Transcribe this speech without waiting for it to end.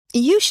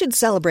You should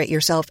celebrate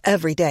yourself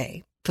every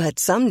day, but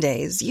some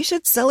days you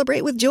should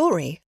celebrate with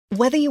jewelry.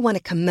 Whether you want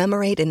to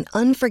commemorate an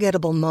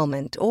unforgettable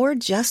moment or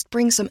just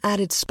bring some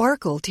added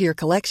sparkle to your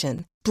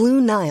collection,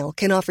 Blue Nile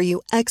can offer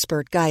you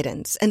expert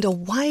guidance and a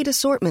wide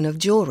assortment of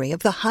jewelry of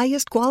the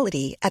highest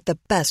quality at the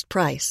best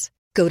price.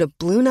 Go to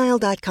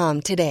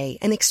BlueNile.com today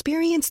and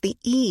experience the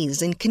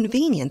ease and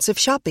convenience of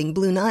shopping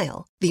Blue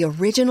Nile, the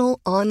original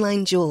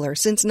online jeweler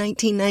since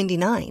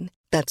 1999.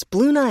 That's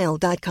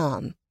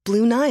BlueNile.com.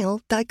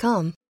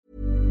 BlueNile.com.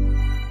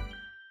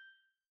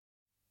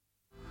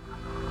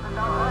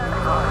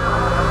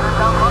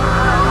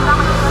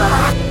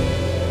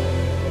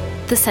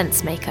 The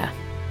Sense Maker.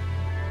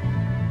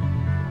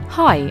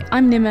 Hi,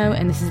 I'm Nimmo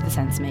and this is The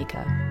Sense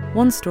Maker.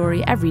 One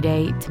story every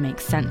day to make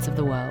sense of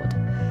the world.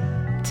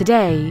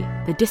 Today,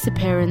 the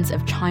disappearance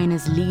of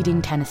China's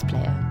leading tennis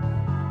player.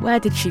 Where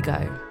did she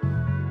go?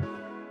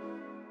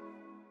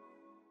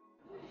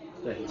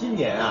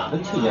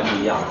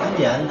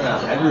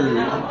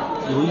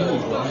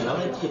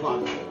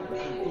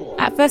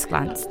 At first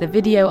glance, the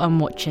video I'm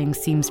watching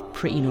seems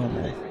pretty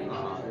normal.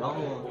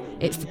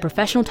 It's the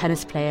professional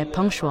tennis player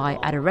Peng Shuai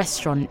at a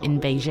restaurant in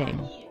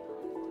Beijing.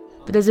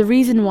 But there's a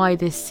reason why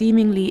this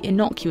seemingly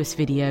innocuous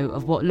video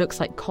of what looks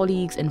like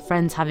colleagues and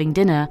friends having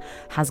dinner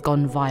has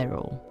gone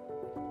viral.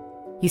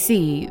 You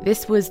see,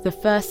 this was the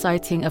first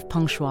sighting of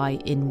Peng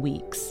Shuai in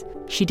weeks.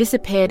 She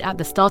disappeared at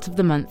the start of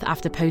the month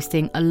after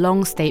posting a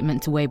long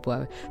statement to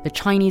Weibo, the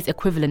Chinese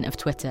equivalent of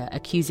Twitter,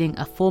 accusing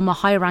a former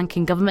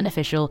high-ranking government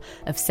official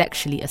of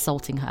sexually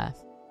assaulting her.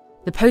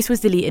 The post was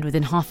deleted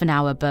within half an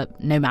hour,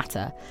 but no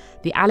matter.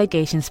 The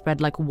allegation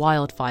spread like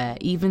wildfire,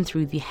 even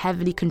through the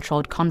heavily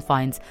controlled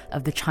confines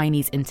of the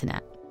Chinese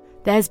internet.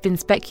 There's been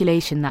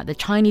speculation that the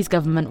Chinese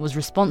government was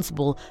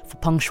responsible for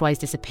Peng Shuai's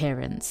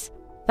disappearance.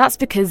 That's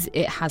because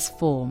it has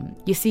form.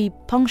 You see,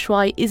 Peng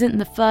Shuai isn't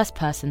the first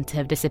person to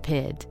have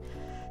disappeared.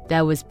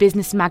 There was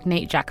business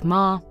magnate Jack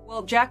Ma.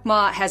 Well, Jack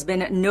Ma has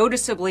been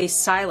noticeably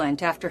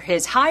silent after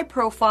his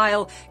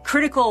high-profile,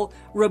 critical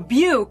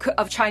rebuke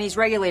of Chinese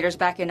regulators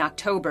back in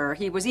October.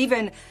 He was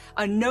even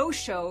a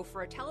no-show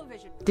for a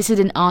television...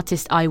 Dissident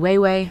artist Ai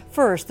Weiwei.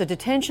 First, the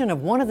detention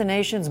of one of the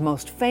nation's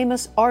most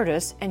famous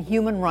artists and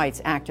human rights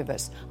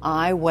activists,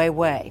 Ai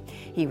Weiwei.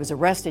 He was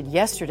arrested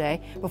yesterday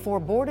before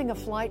boarding a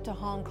flight to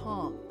Hong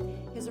Kong.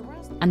 His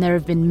arrest... And there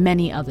have been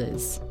many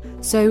others.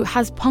 So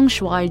has Peng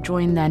Shuai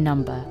joined their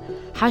number?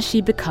 Has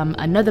she become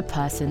another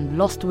person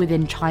lost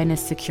within China's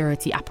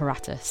security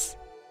apparatus?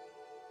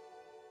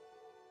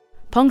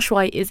 Peng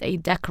Shuai is a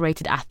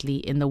decorated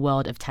athlete in the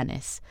world of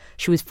tennis.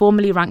 She was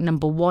formerly ranked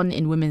number 1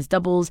 in women's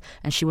doubles,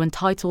 and she won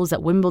titles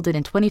at Wimbledon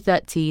in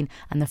 2013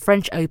 and the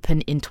French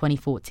Open in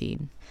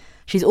 2014.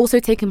 She's also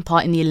taken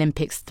part in the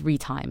Olympics 3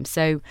 times,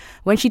 so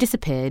when she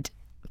disappeared,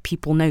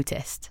 people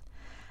noticed.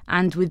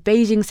 And with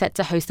Beijing set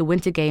to host the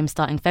Winter Games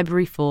starting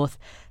February 4th,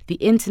 the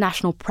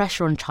international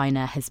pressure on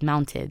China has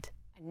mounted.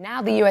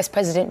 Now the US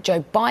President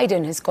Joe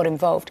Biden has got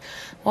involved.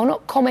 While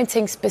not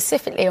commenting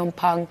specifically on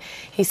Peng,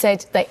 he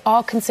said they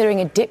are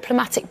considering a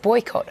diplomatic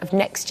boycott of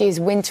next year's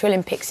Winter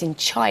Olympics in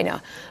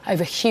China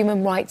over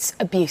human rights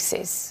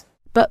abuses.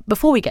 But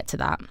before we get to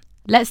that,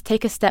 let's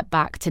take a step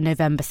back to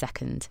November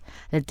 2nd,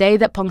 the day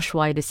that Peng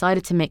Shuai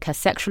decided to make her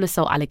sexual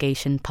assault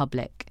allegation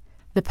public.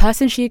 The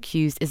person she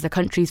accused is the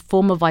country's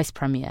former vice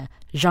premier,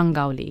 Zhang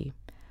Gaoli.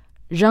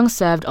 Zhang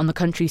served on the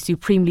country's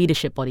supreme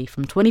leadership body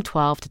from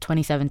 2012 to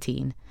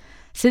 2017.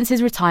 Since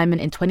his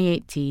retirement in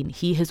 2018,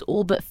 he has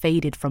all but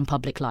faded from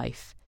public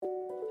life.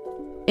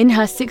 In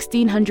her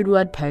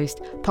 1,600-word post,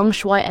 Peng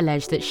Shuai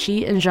alleged that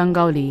she and Zhang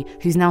Gaoli,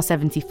 who's now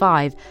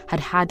 75, had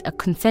had a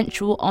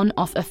consensual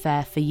on-off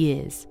affair for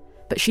years.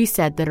 But she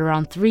said that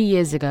around 3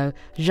 years ago,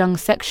 Zhang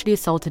sexually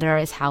assaulted her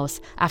at his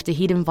house after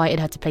he'd invited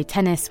her to play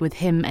tennis with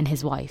him and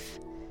his wife.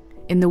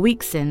 In the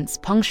weeks since,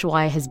 Peng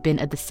Shuai has been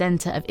at the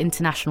centre of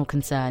international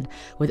concern,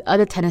 with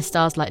other tennis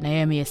stars like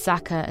Naomi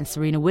Osaka and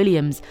Serena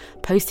Williams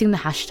posting the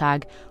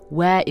hashtag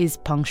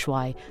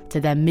 #WhereIsPengShuai to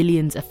their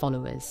millions of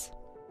followers.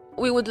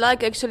 We would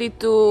like actually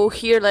to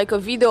hear like a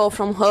video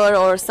from her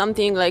or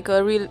something, like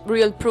a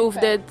real proof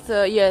that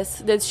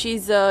that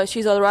she's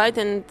all right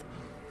and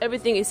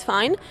everything is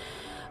fine.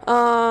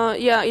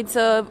 It's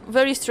a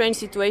very strange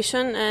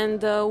situation,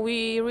 and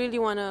we really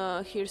want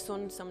to hear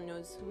soon some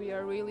news. We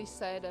are really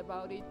sad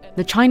about it.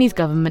 The Chinese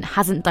government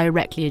hasn't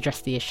directly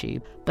addressed the issue,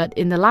 but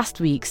in the last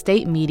week,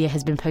 state media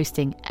has been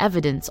posting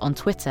evidence on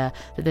Twitter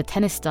that the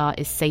tennis star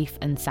is safe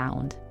and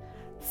sound.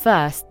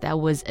 First, there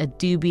was a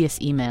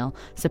dubious email,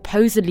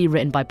 supposedly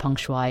written by Peng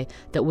Shuai,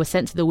 that was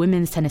sent to the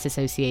Women's Tennis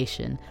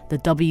Association, the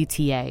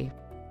WTA.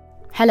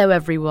 "Hello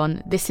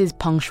everyone, this is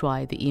Peng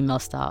Shuai," the email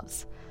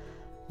starts.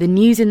 The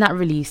news in that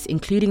release,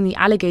 including the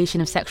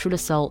allegation of sexual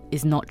assault,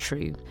 is not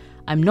true.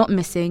 I'm not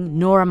missing,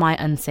 nor am I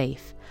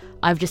unsafe.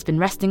 I've just been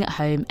resting at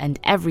home and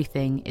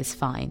everything is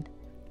fine.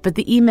 But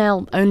the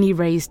email only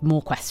raised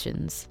more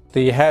questions.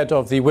 The head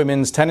of the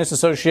Women's Tennis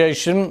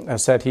Association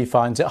has said he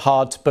finds it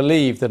hard to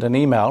believe that an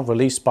email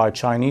released by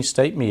Chinese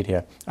state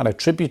media and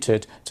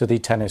attributed to the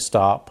tennis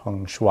star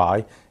Peng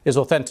Shuai is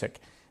authentic.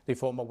 The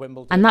former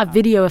Wimbledon... And that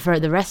video of her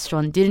at the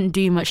restaurant didn't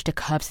do much to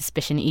curb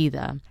suspicion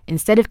either.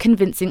 Instead of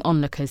convincing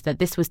onlookers that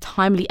this was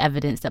timely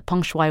evidence that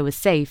Peng Shuai was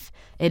safe,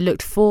 it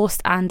looked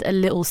forced and a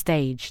little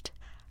staged.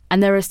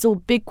 And there are still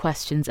big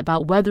questions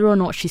about whether or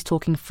not she's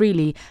talking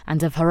freely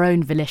and of her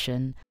own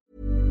volition.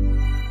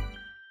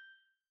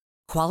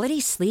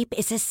 Quality sleep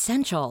is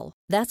essential.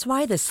 That's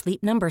why the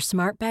Sleep Number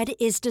Smart Bed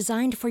is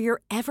designed for your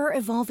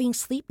ever-evolving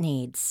sleep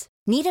needs.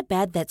 Need a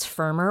bed that's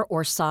firmer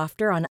or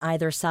softer on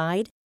either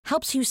side?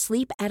 Helps you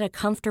sleep at a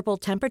comfortable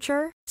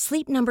temperature?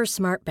 Sleep Number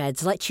Smart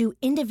Beds let you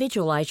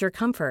individualize your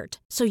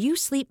comfort, so you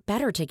sleep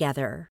better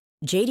together.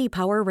 J.D.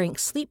 Power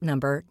ranks Sleep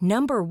Number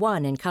number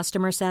 1 in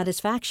customer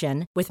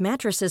satisfaction with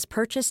mattresses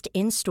purchased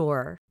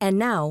in-store. And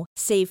now,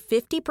 save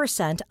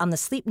 50% on the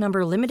Sleep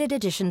Number Limited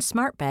Edition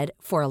Smart Bed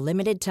for a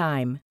limited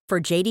time. For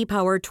J.D.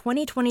 Power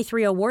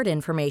 2023 award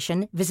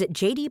information, visit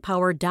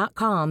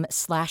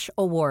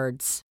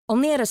jdpower.com/awards.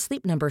 Only at a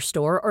Sleep Number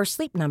store or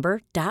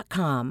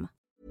sleepnumber.com.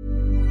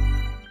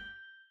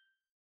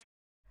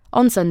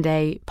 On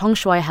Sunday, Peng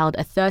Shuai held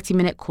a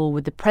 30-minute call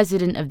with the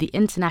president of the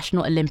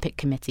International Olympic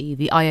Committee,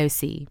 the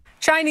IOC.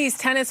 Chinese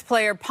tennis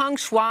player Peng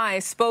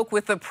Shuai spoke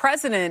with the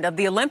president of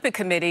the Olympic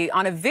Committee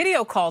on a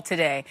video call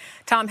today.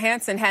 Tom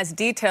Hansen has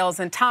details,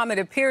 and Tom, it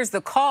appears the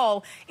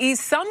call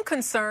eased some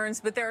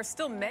concerns, but there are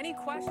still many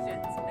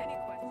questions.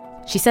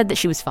 She said that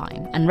she was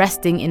fine and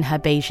resting in her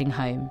Beijing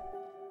home.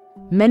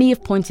 Many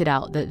have pointed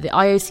out that the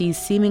IOC's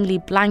seemingly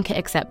blanket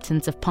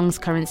acceptance of Peng's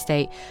current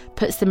state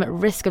puts them at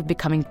risk of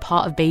becoming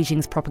part of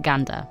Beijing's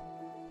propaganda.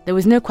 There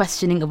was no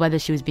questioning of whether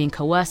she was being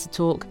coerced to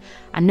talk,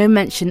 and no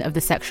mention of the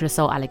sexual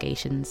assault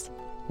allegations.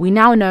 We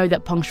now know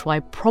that Peng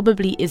Shuai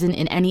probably isn't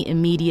in any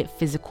immediate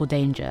physical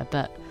danger,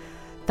 but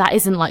that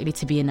isn't likely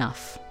to be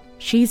enough.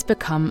 She's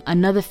become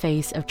another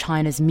face of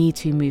China's Me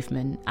Too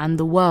movement, and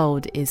the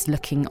world is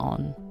looking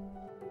on.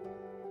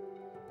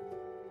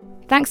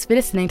 Thanks for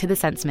listening to The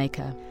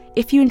Sensemaker.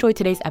 If you enjoyed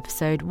today's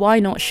episode, why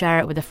not share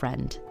it with a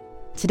friend?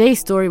 Today's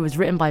story was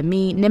written by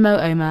me,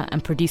 Nimo Omer,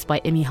 and produced by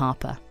Imi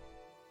Harper.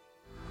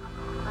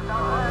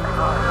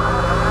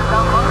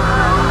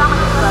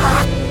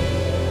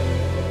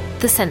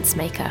 The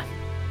Sensemaker.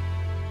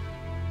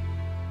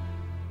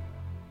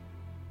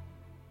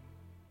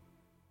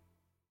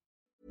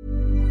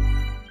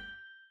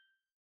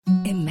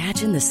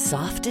 Imagine the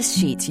softest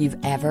sheets you've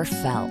ever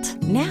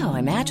felt. Now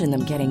imagine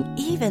them getting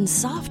even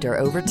softer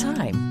over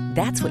time.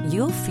 That's what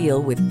you'll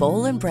feel with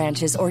Boll &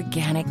 Branch's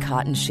organic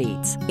cotton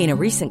sheets. In a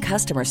recent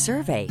customer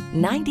survey,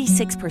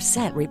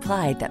 96%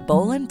 replied that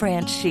Boll &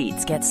 Branch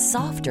sheets get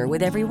softer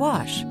with every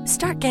wash.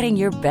 Start getting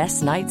your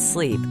best night's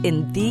sleep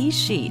in these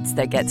sheets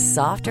that get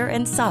softer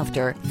and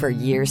softer for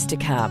years to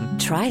come.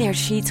 Try their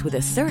sheets with a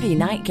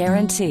 30-night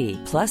guarantee.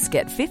 Plus,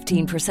 get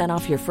 15%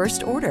 off your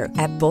first order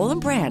at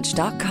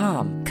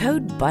bollandbranch.com.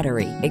 Code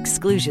BUTTERY.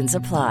 Exclusions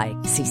apply.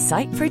 See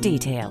site for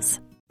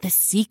details. The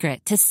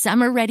secret to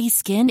summer-ready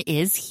skin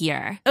is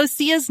here.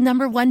 Osea's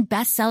 #1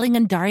 best-selling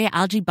Undaria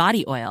Algae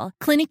Body Oil,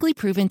 clinically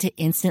proven to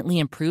instantly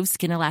improve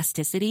skin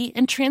elasticity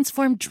and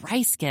transform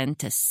dry skin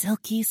to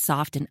silky,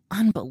 soft, and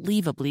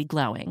unbelievably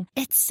glowing.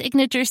 Its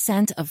signature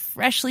scent of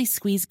freshly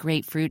squeezed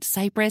grapefruit,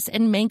 cypress,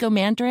 and mango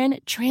mandarin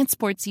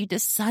transports you to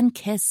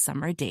sun-kissed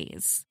summer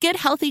days. Get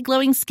healthy,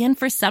 glowing skin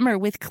for summer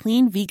with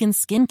clean, vegan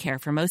skincare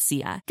from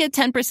Osea. Get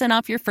 10%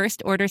 off your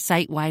first order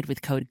site-wide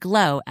with code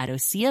GLOW at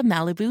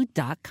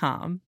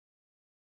OseaMalibu.com.